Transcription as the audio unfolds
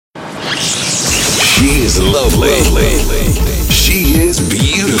She is lovely. She is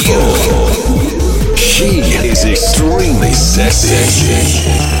beautiful. She is extremely sexy.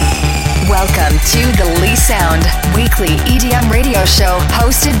 Welcome to the Lee Sound weekly EDM radio show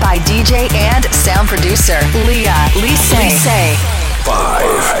hosted by DJ and sound producer Leah Lise. 5,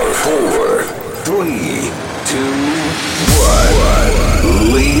 4, 3, 2,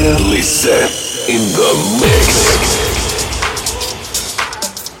 1. Leah Lise in the mix.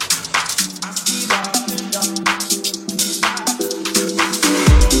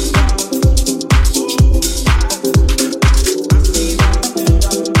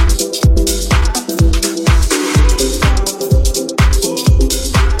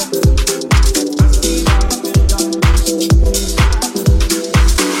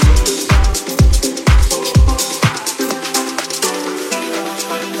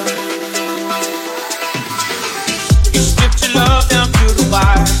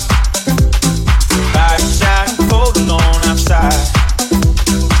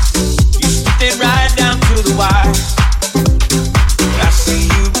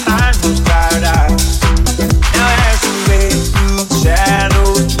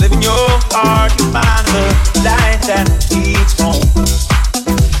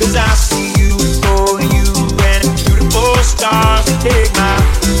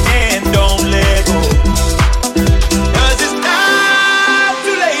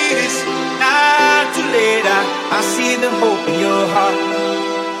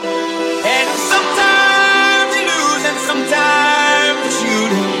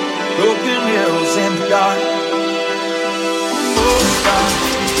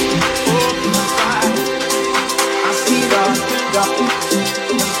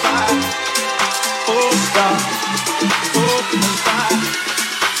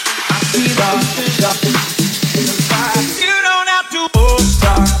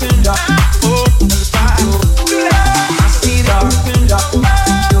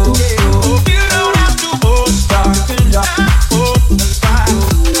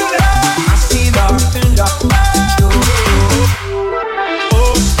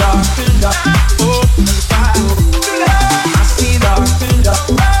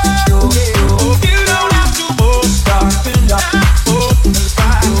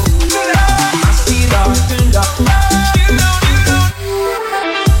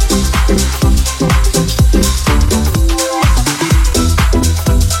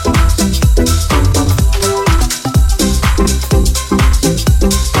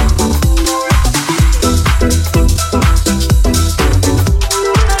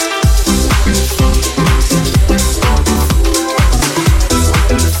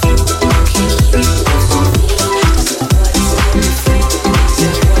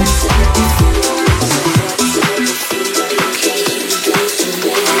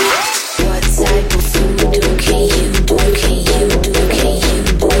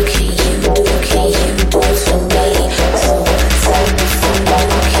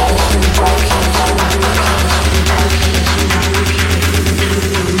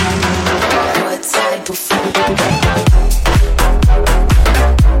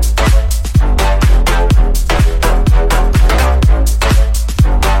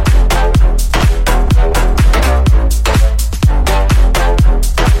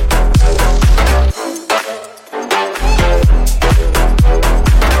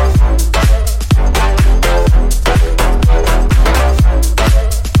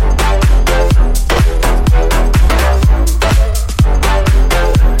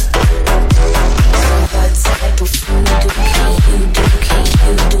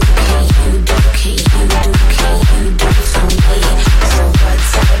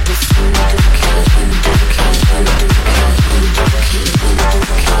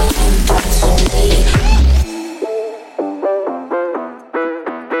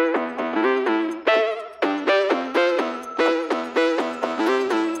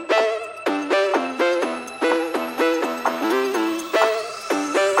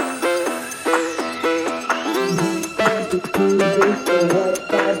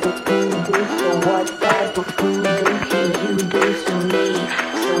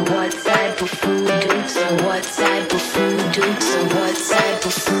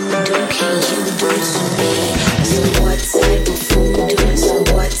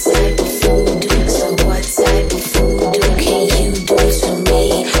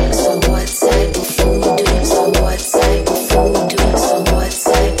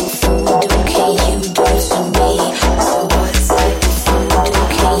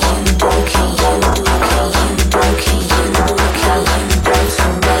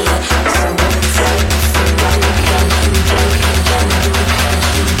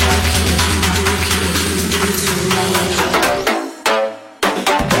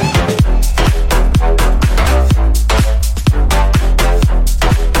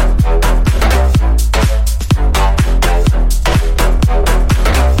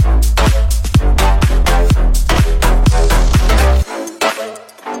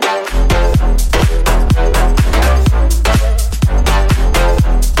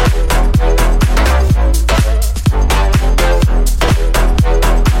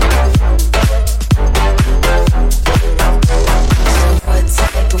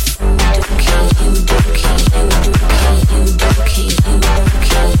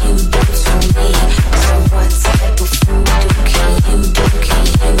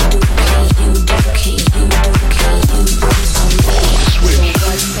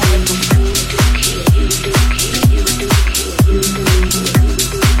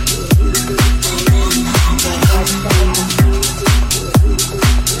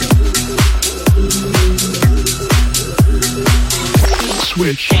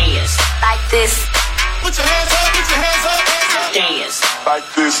 Switch. Dance like this. Put your hands up, put your hands up, hands up. Dance like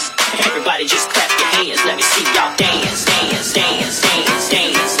this. Everybody just clap your hands. Let me see y'all dance, dance, dance, dance,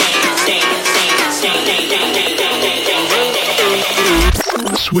 dance, dance, dance, dance, dance,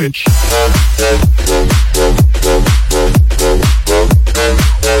 dance. Switch.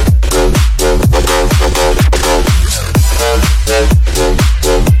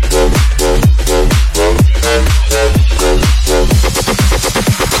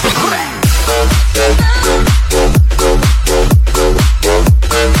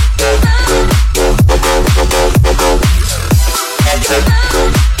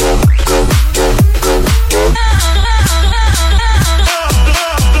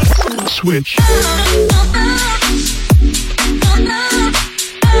 Switch.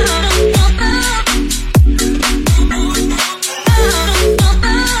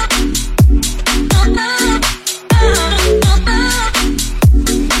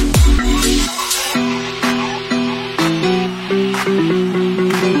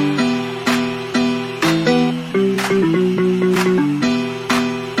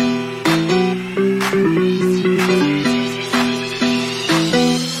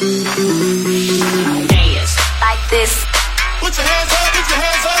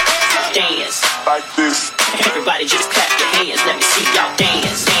 Everybody just clap your hands. Let me see y'all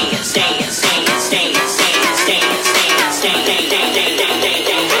dance, dance, dance, dance, dance, dance, dance, dance, dance,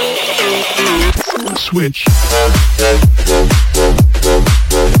 dance. Switch.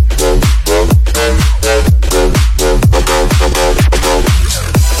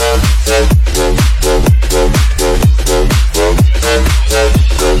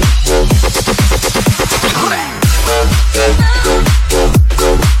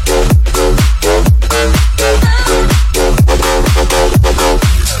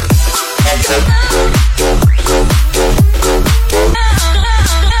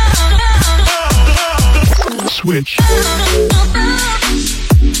 Switch.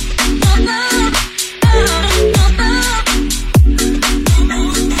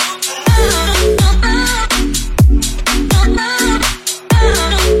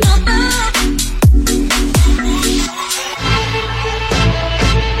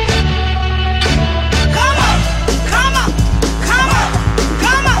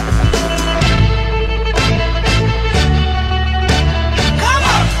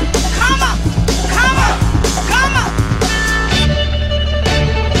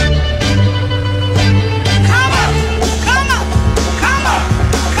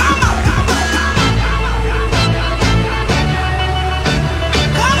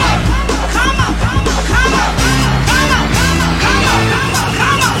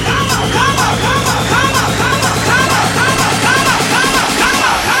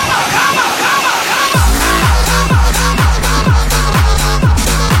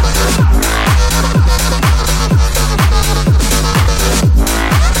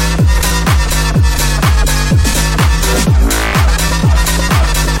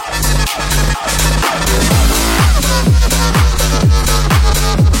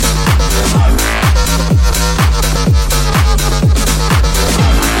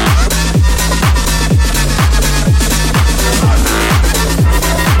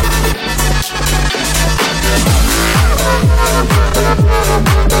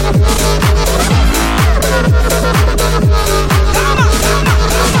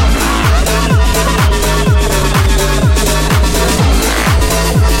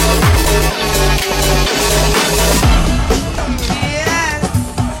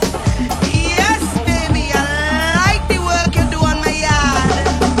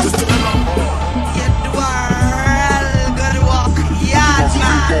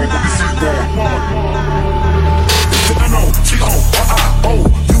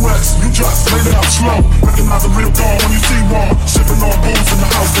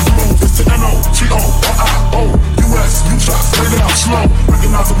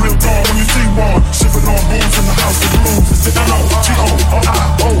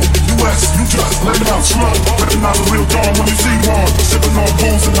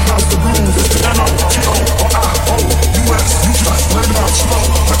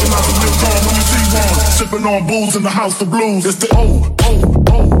 On booze in the house of blues. It's the O, O,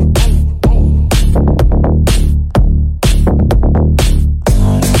 O.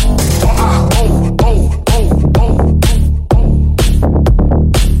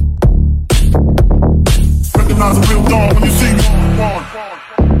 Recognize the real dawn when you see me.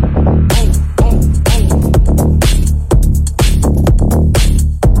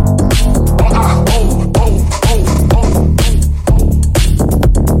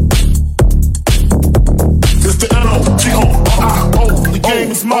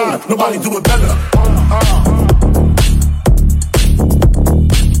 nobody do it better.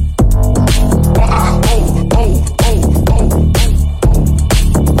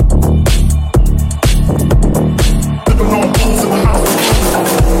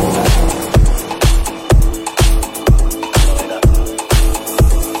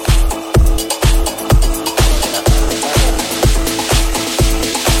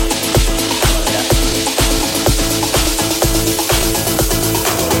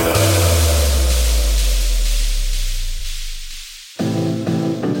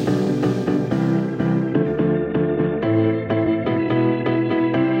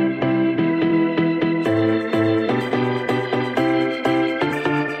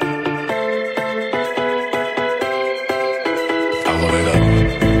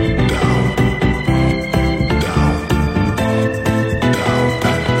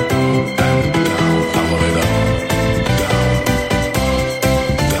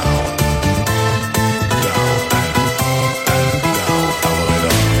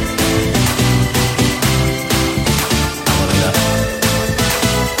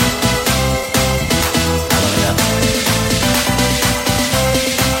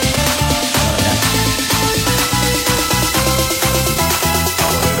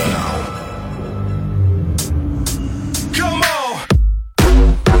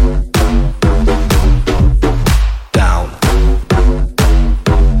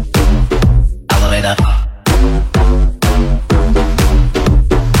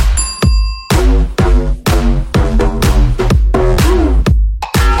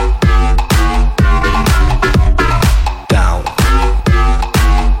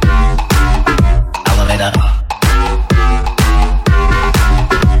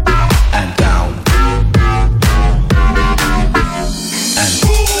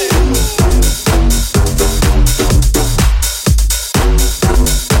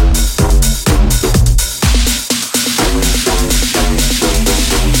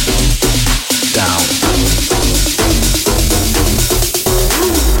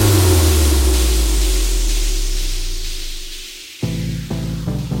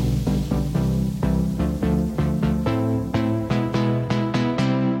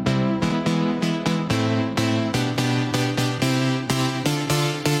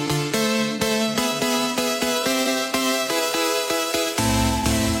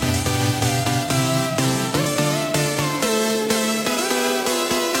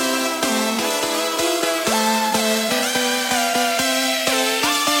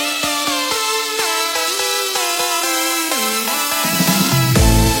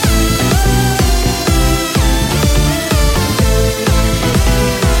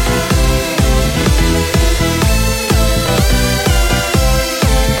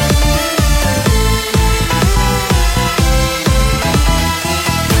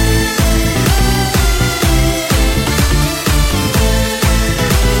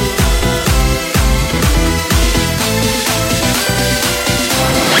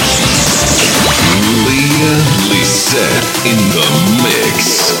 in the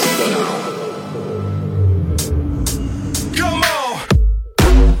mix.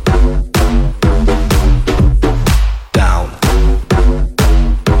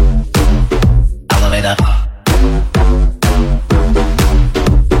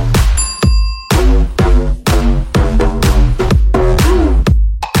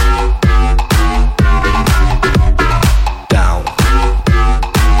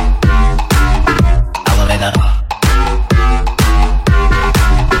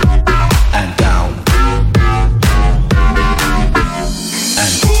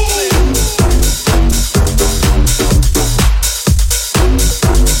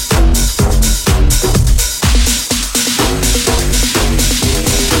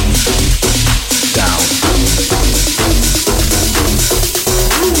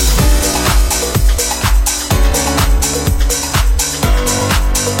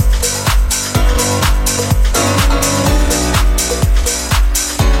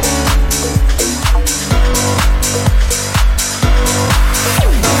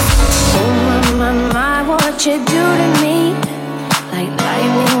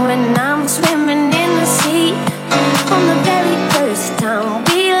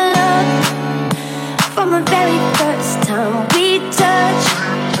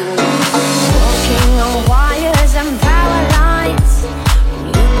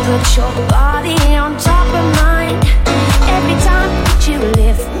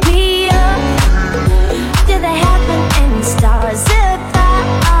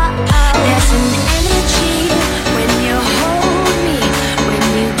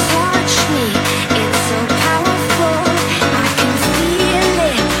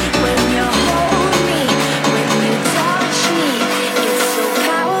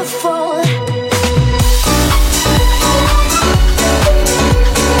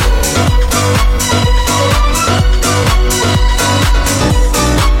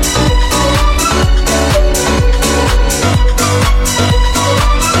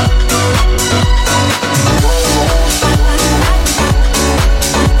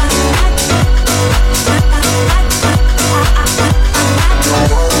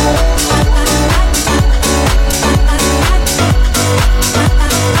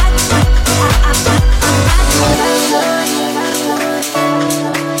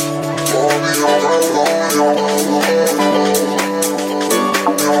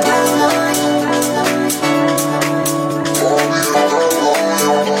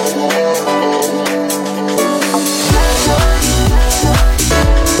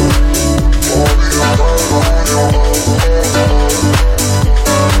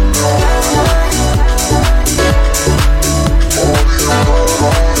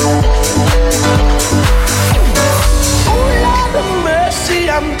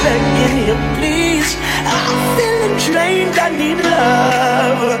 I'm begging you, please. I'm feeling drained, I need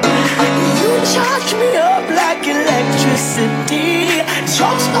love. You charge me up like electricity.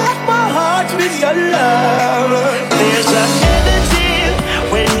 Jumpstart my heart with your love. There's an energy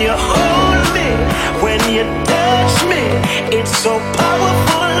when you hold me, when you touch me. It's so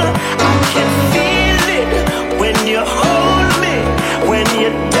powerful, I can feel it. When you hold me, when you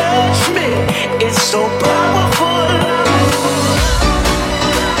touch me, it's so powerful.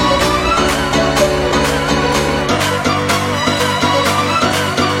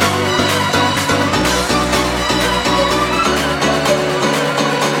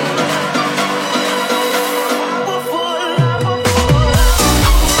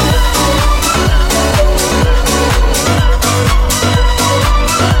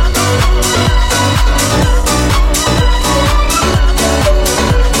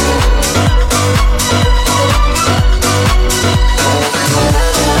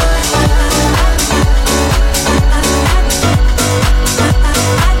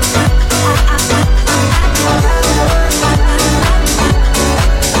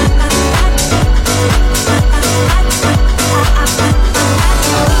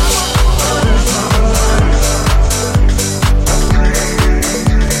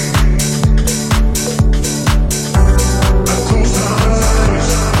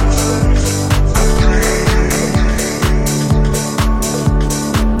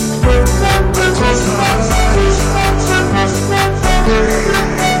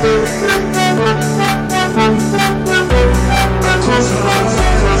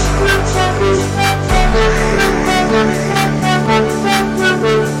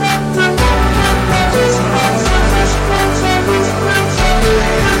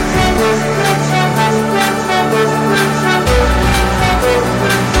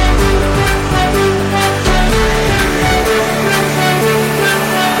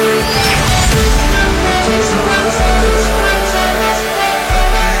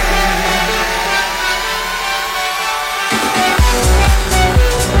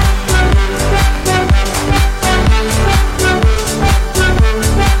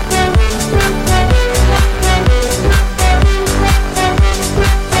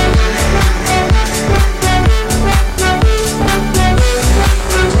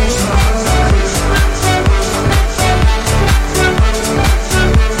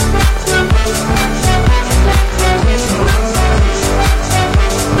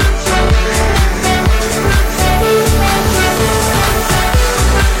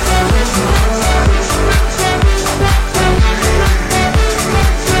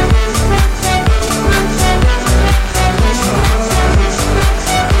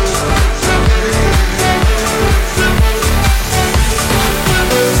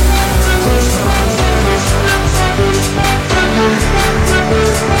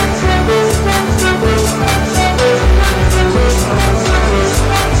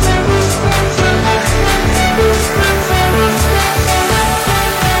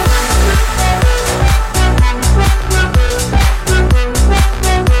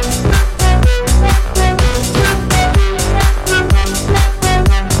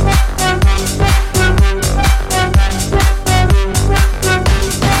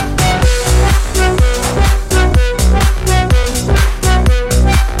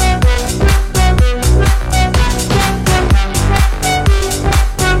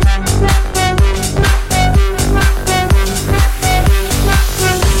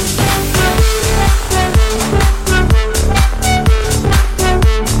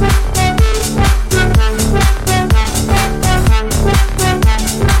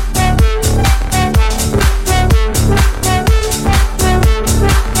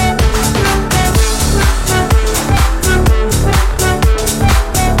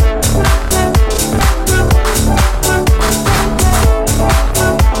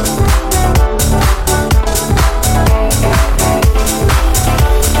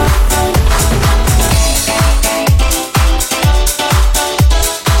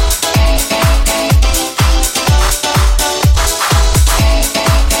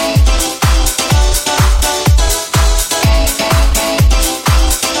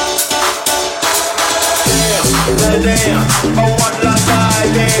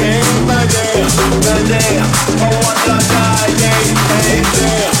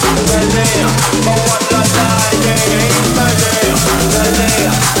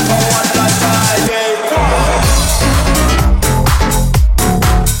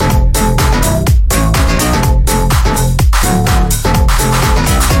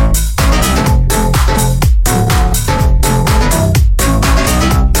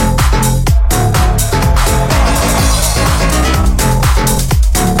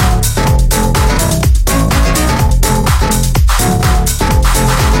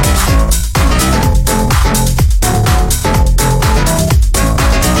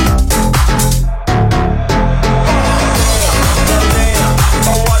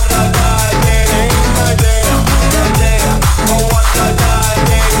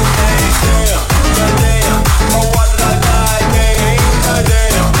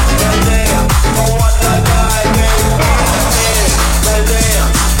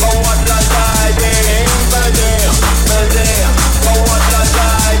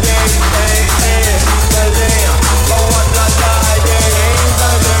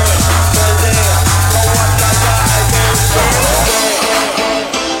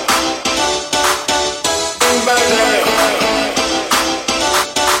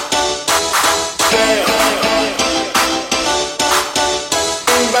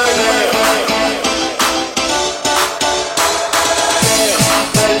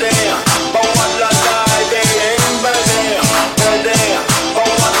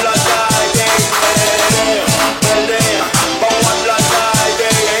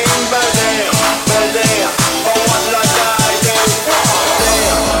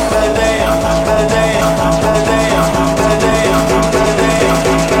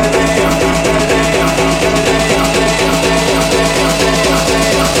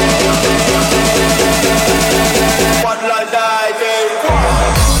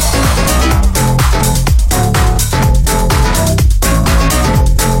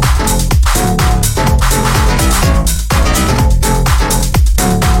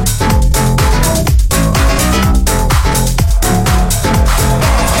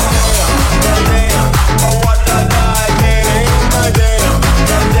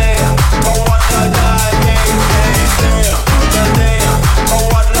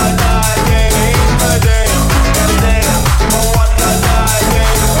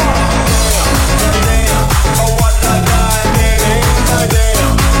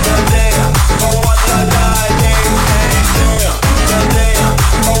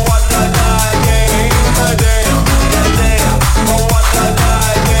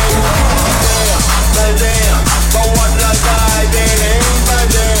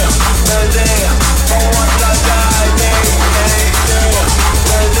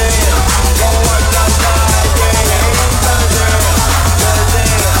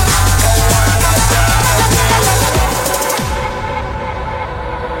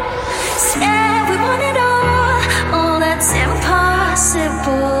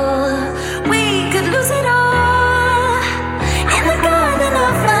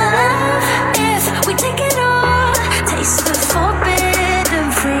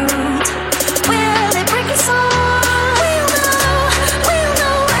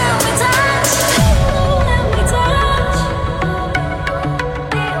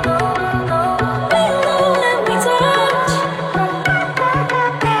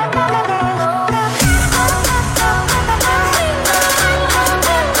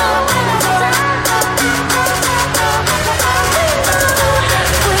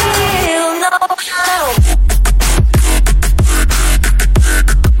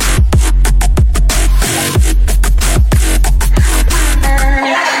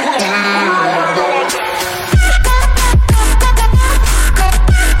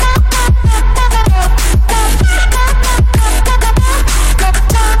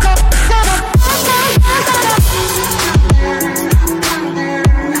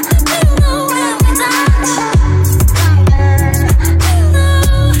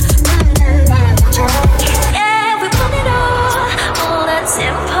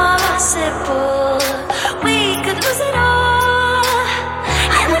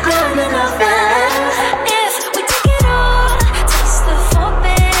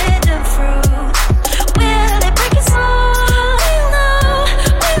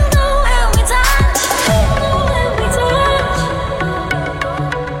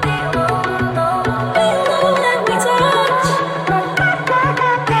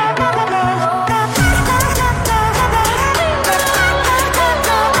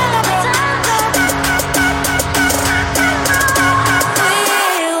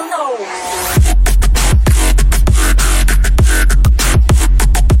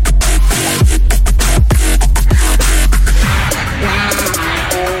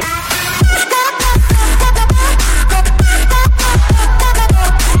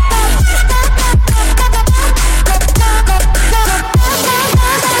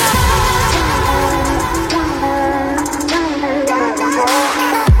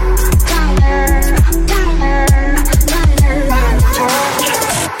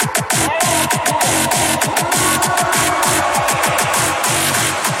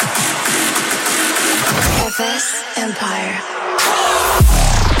 Express Empire.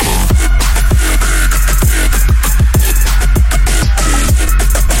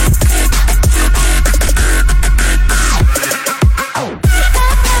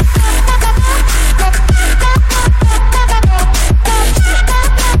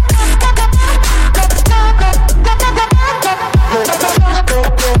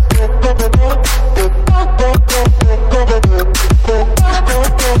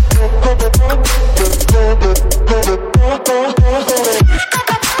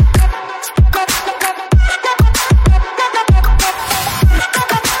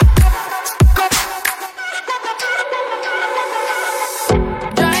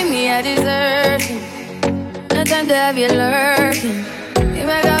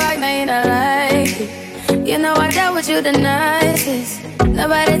 The nicest.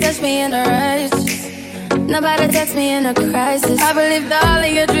 Nobody touched me in a righteous. Nobody text me in a crisis. I believed all of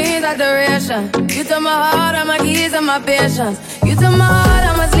your dreams are duration. You took my heart, all my keys, and my patience. You took my heart,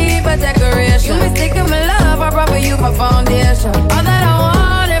 I must leave a decoration. You mistaken my love, I brought for you for foundation. All that I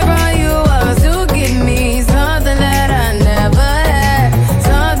wanted from you was to give me something that I never had,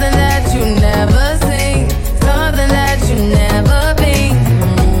 something that you never seen, something that you never been.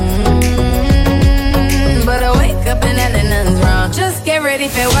 But I wake up and nothing's wrong. Just get ready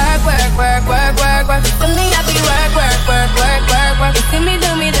for work, work, work, work, work, work. To me, I be work, work, work, work, work, work. You see me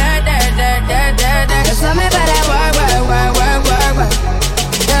do me dirt, dirt, dirt, dirt, dirt, dirt. Just tell me about that work, work, work, work, work, work.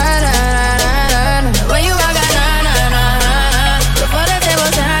 Da da da da da. When you walk out, na na na na na. Before the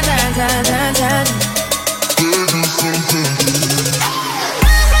table turn, turn, turn, turn, turn.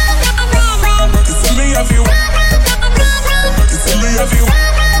 See me if you. See me if you.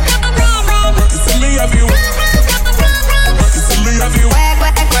 See me if you. See me if you. Work,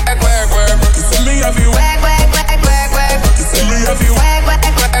 work, work, work, work. See me if you. Work, work, work, work, work. See me if you. Work, work,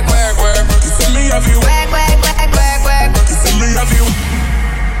 work, work, work. See me if you. Work, work, work, work, work. See me if you.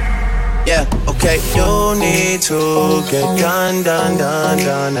 Yeah, okay, you need to get done, done, done,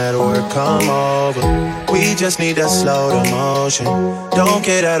 done. At work, come over. We just need to slow the motion. Don't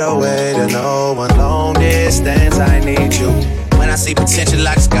get out of the way to no one. Long distance, I need you. When I see potential,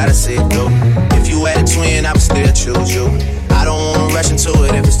 I just gotta see it through. If you had a twin, I would still choose you. I don't wanna rush into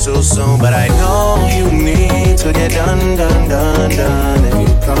it if it's too soon, but I know you need to get done, done, done, done. If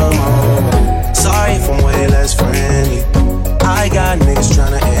you come over. Sorry if I'm way less friendly. I got niggas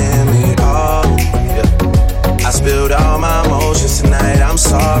tryna end me off. Yeah. I spilled all my emotions tonight, I'm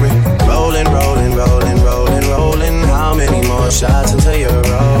sorry. Rolling, rolling, rolling, rolling, rolling. How many more shots until you're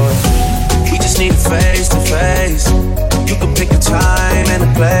rolling? We just need a face to face. You can pick a time and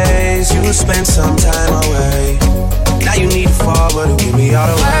a place. You spend some time away. Now you need to forward and give me all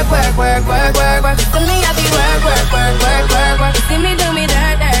the work, work, work, work, work, work. To me, I be work, work, work, work, work, work. You see me do me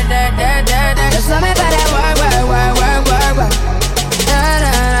dirt, dirt, dirt, dirt, dirt, dirt. Just tell me about that work, work, work, work, work, work. Na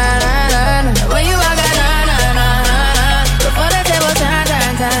na na na na na. When you walk out, na na na na na. Before the table turn,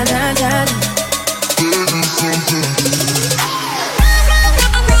 turn, turn, turn, turn.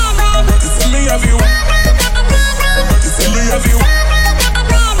 See me if you. See me if you.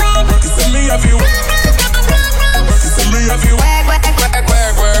 See me if you. See me if you. Work, work, work,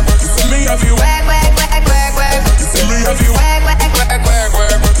 work, work. See me if you. Work, work, work, work, work. See me if you. Work, work, work, work,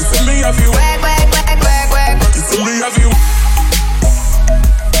 work. See me if you. Work, work, work, work, work. See me if you.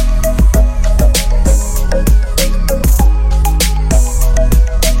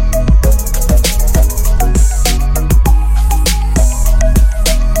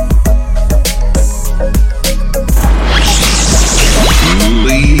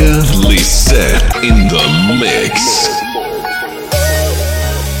 Leah Lissette in the mix.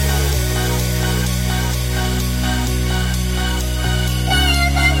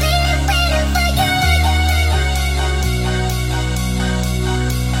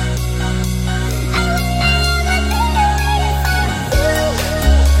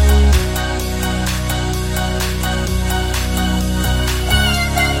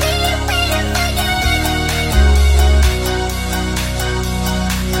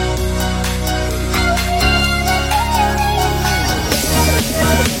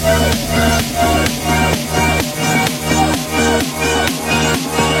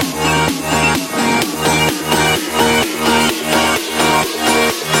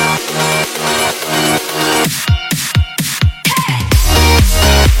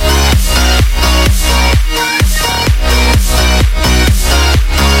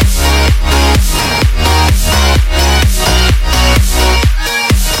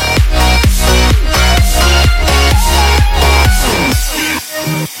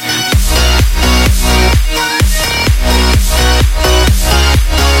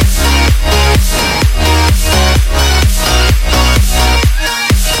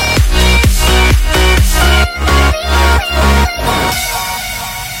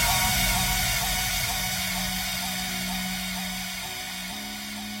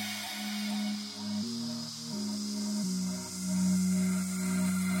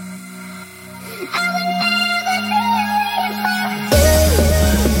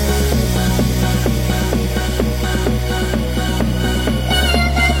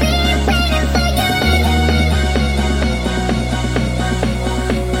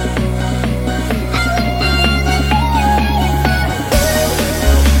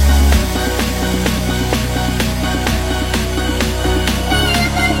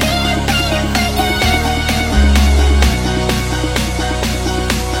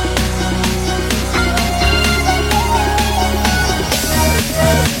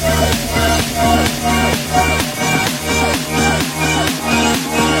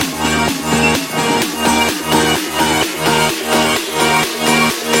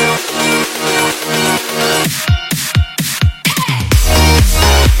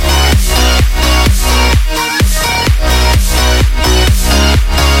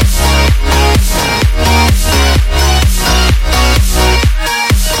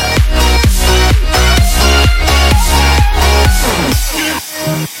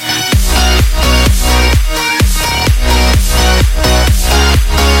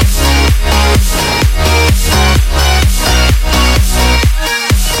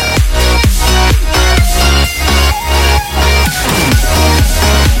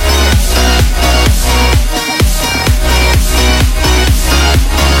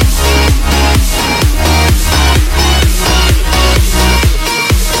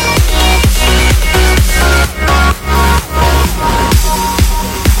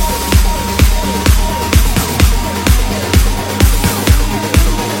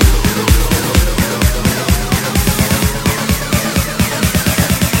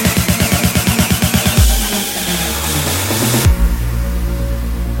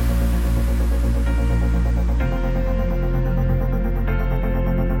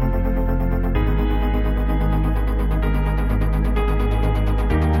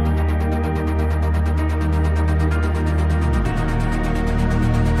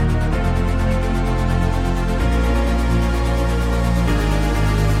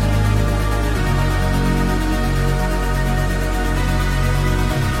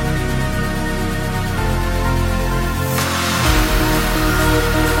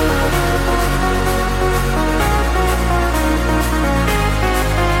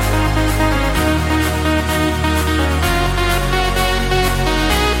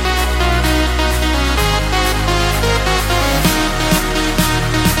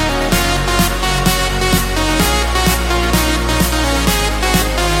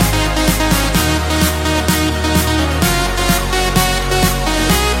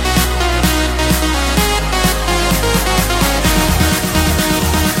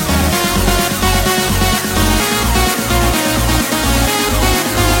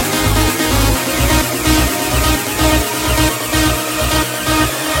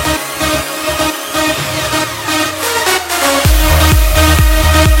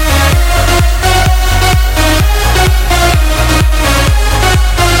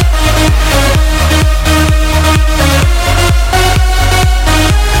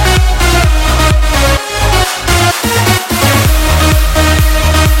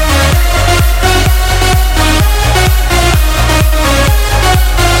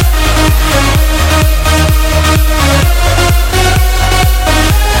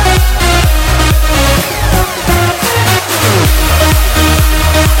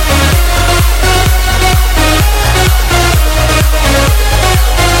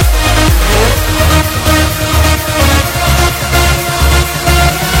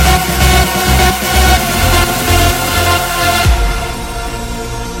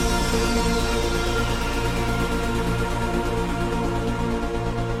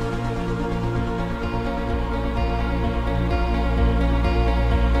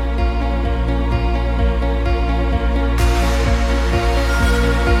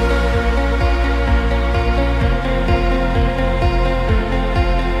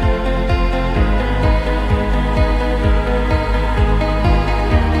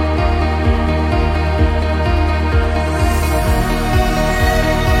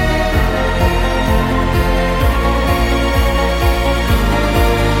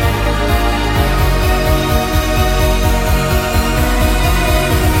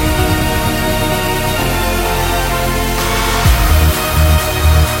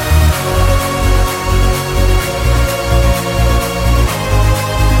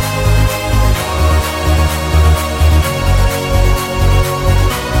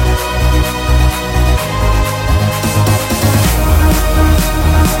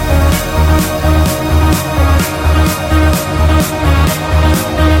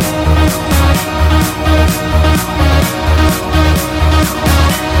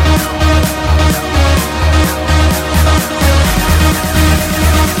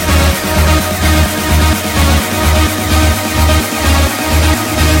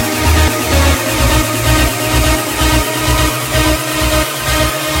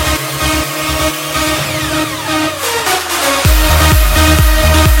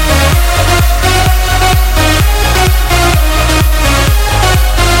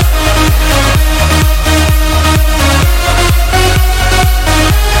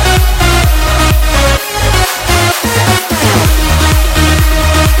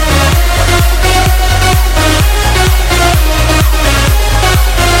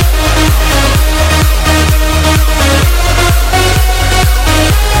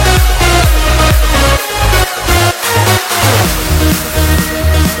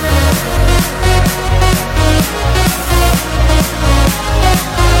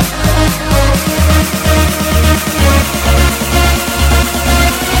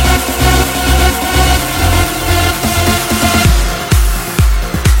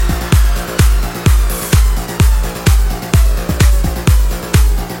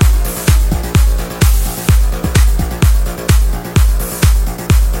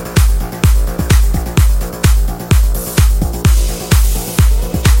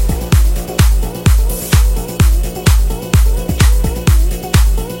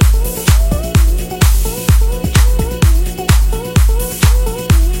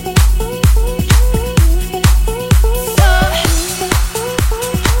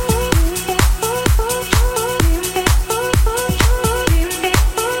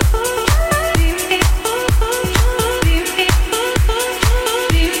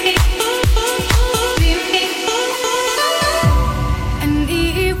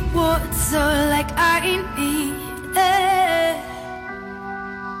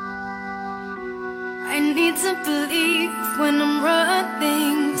 need to believe when I'm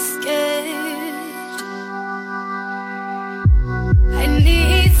running scared. I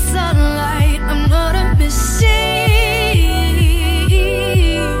need sunlight, I'm not a machine.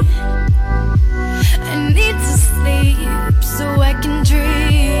 I need to sleep so I can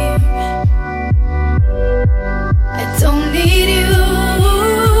dream. I don't need you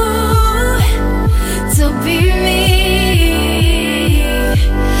to be me.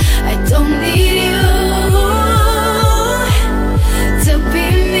 I don't need you to be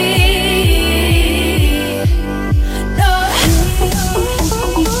me. No.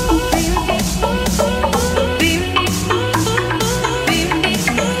 Be me.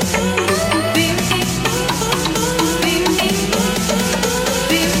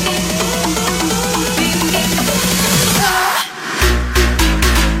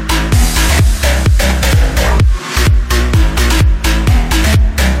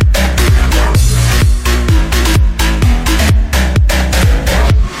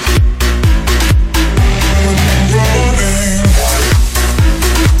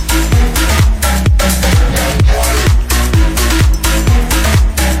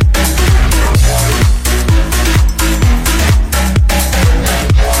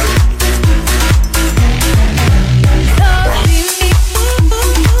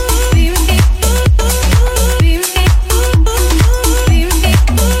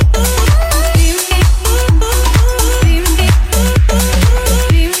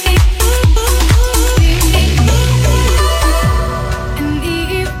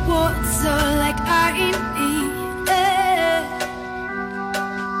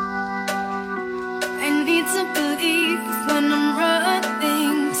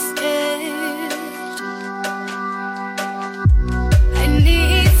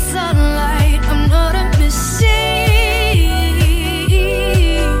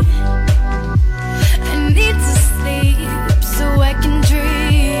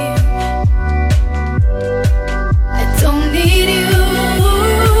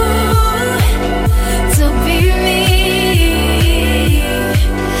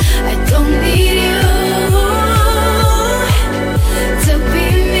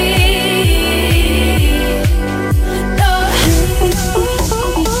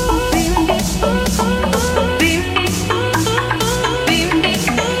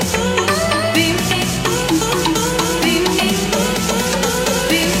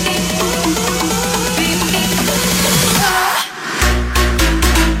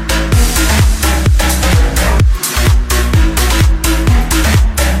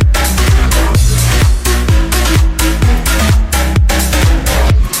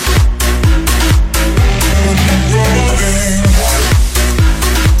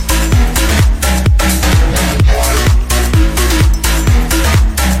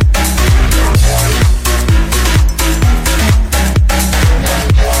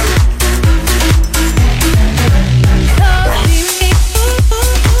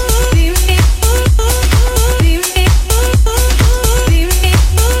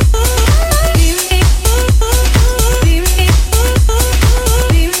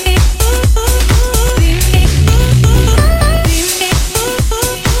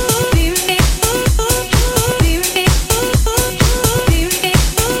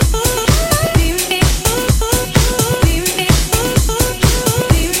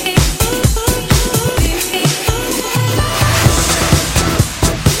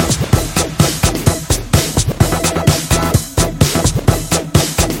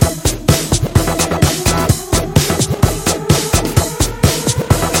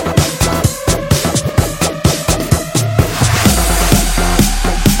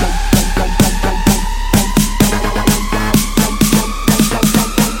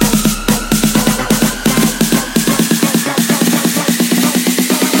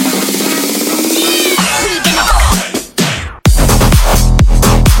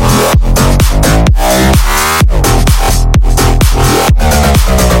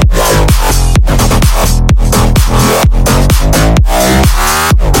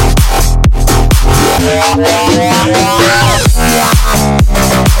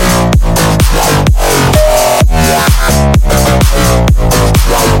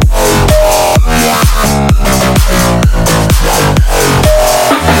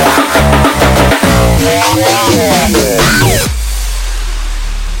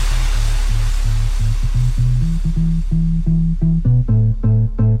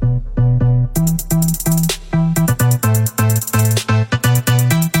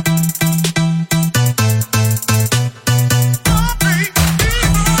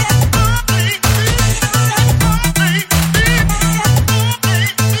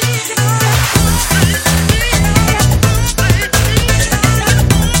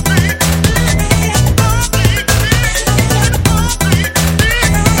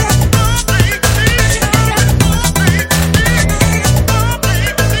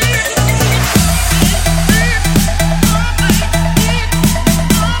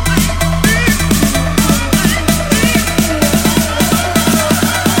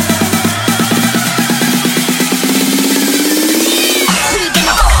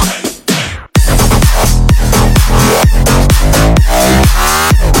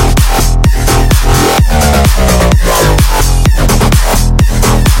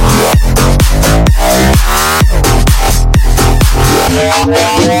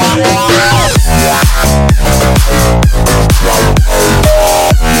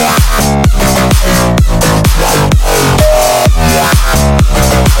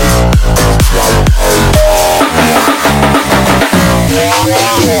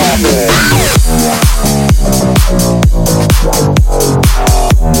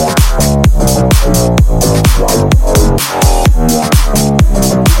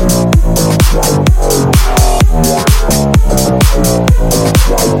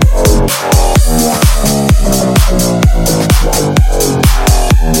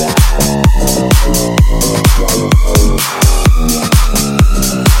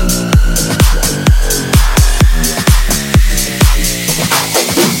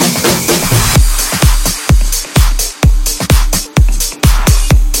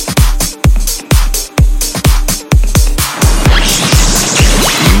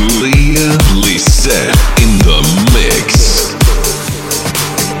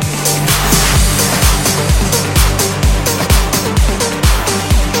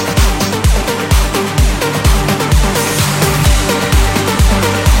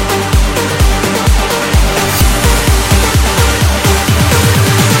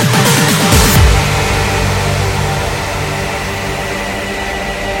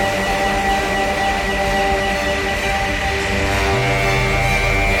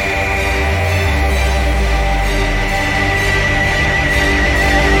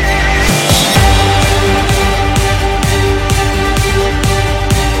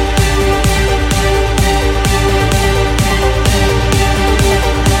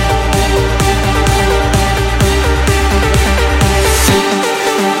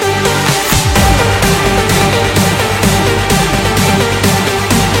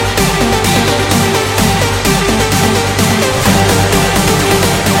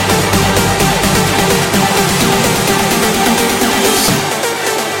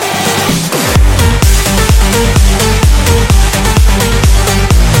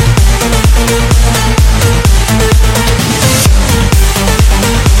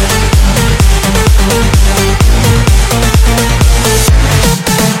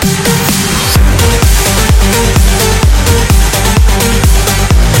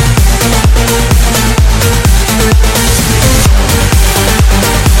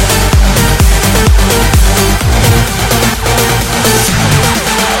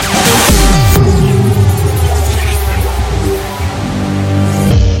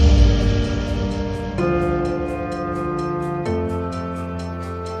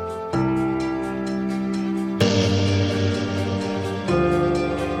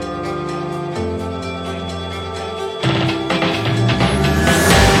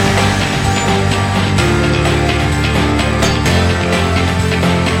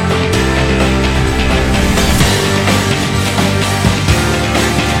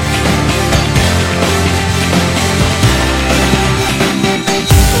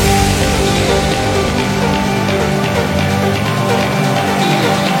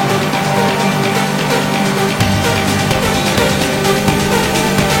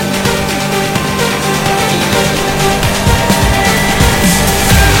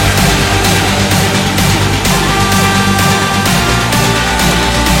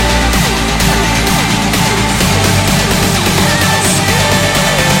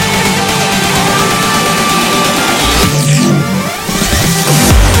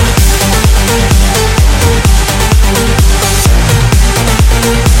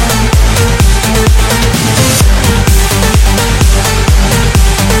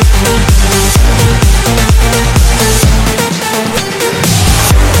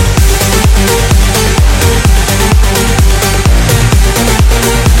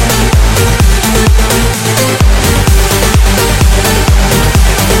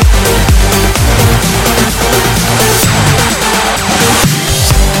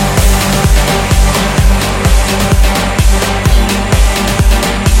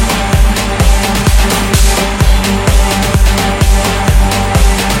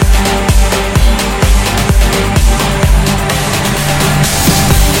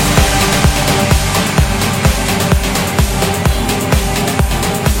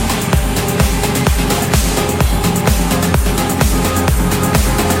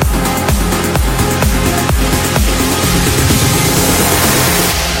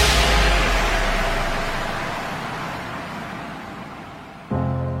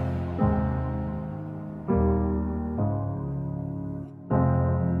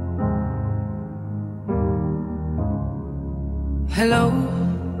 Hello,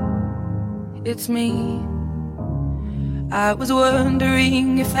 it's me. I was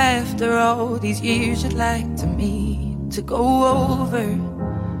wondering if after all these years you'd like to meet to go over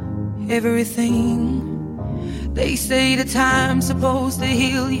everything. They say the time's supposed to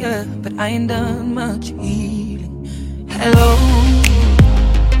heal ya, but I ain't done much healing. Hello,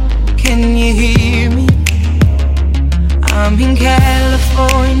 can you hear me? I'm in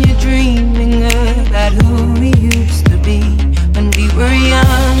California dreaming about who we used to be when we were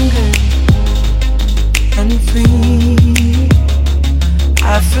younger and free.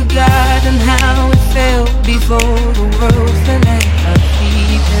 I've forgotten how it felt before the world fell at our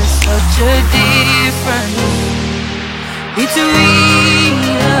feet. There's such a difference between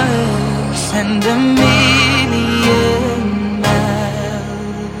us and a million miles.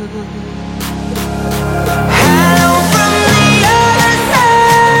 Hello from the other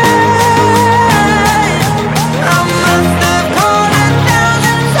side. I must have called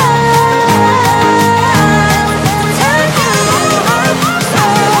 1,000 times to tell you I'm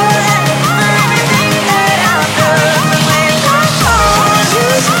sorry for everything that I've done. But when I call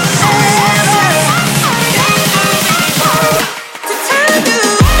you,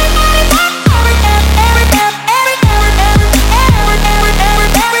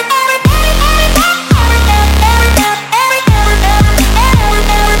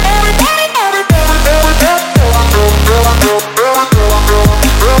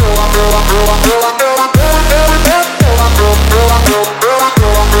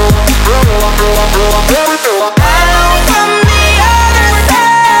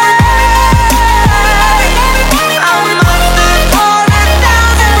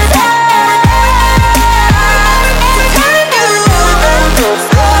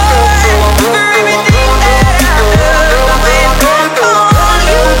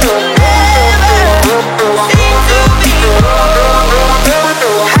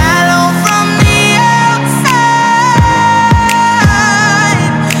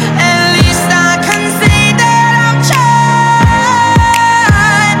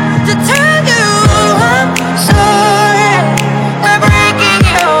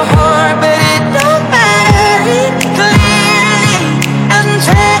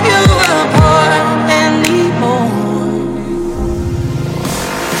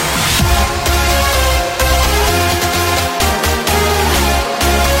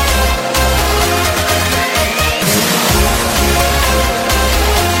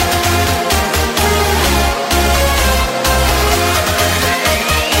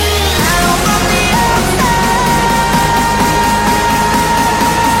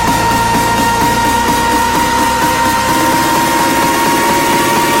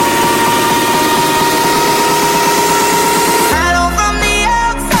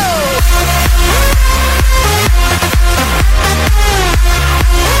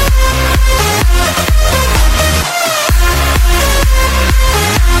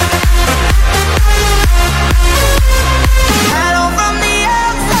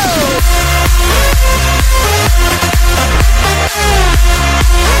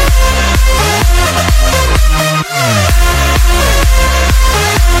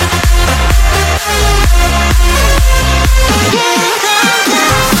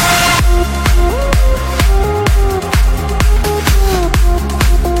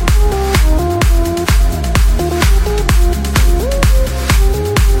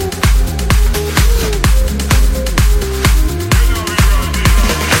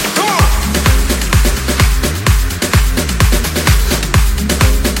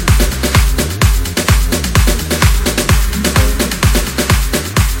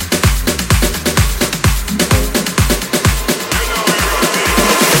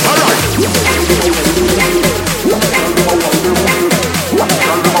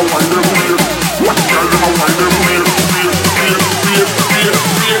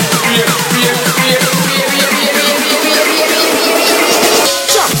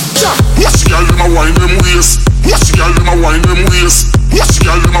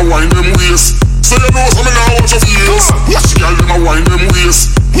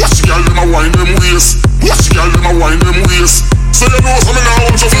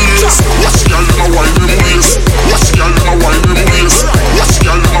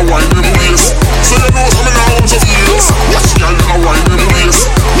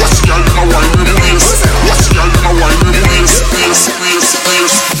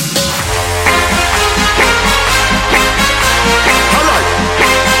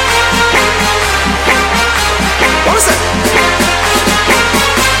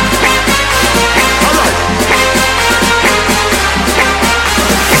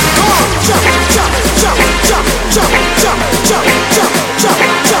 Jump,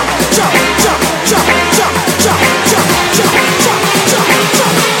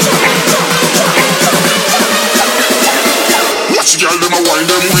 them a wind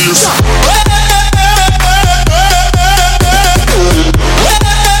them waist.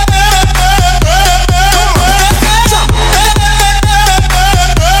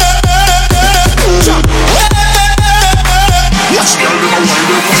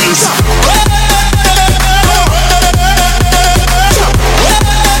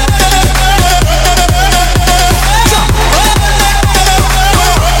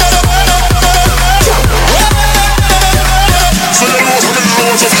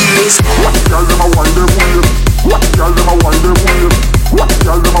 Watch girl them a wind them waist. Girl them a wind them waist. Girl them a wind them waist.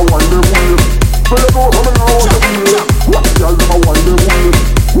 Girl them a wind them waist. So you know how me know what to feel. Girl them a wind them waist.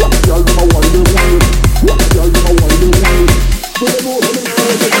 Girl them a wind them waist. Girl them a wind them waist. So you know how me know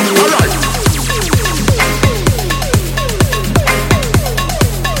what to feel. Alright.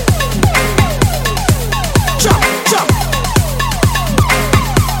 Jump, jump.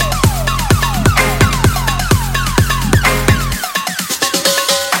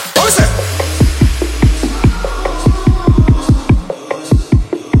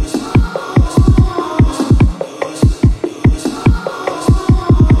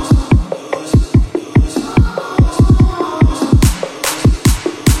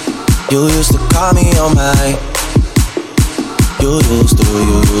 You used to call me on my. You used to.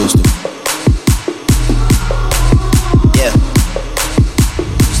 Yeah.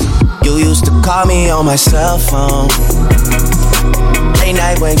 You used to call me on my cell phone. Late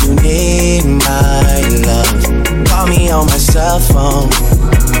night when you need my love. Call me on my cell phone.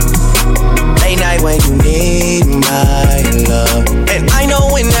 Late night when you need my love. And I know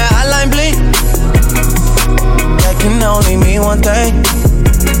when that hotline blink, that can only mean one thing.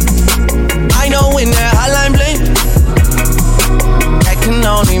 I know when that hotline blink, that can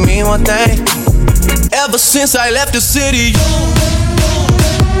only mean one thing. Ever since I left the city,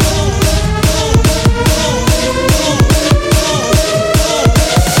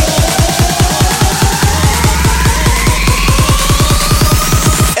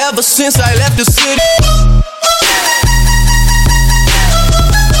 ever since I left the city.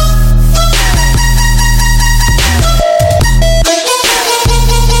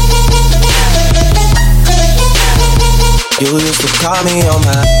 You used to call me on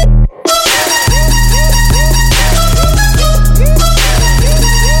my.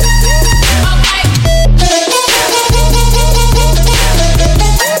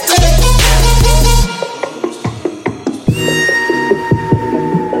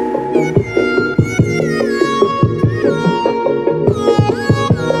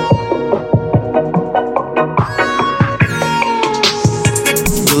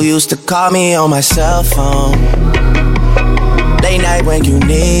 You used to call me on my cell phone. Late night when you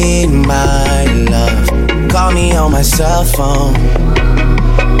need my love. Call me on my cell phone.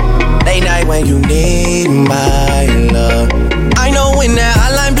 Late night when you need my love. I know when that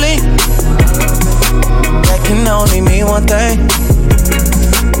hotline blink, that can only mean one thing.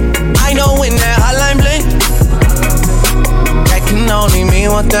 I know when that hotline blink, that can only mean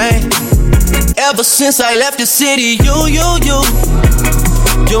one thing. Ever since I left the city,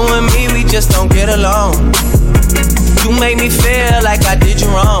 you and me, we just don't get along. You make me feel like I did you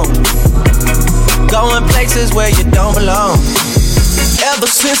wrong. Going places where you don't belong. Ever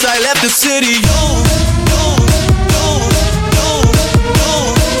since I left the city,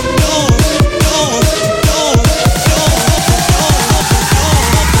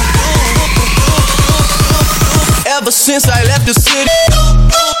 ever since I left the city.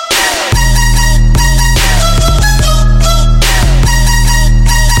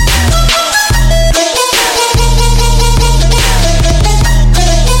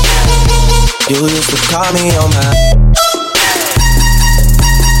 You used to call me on my.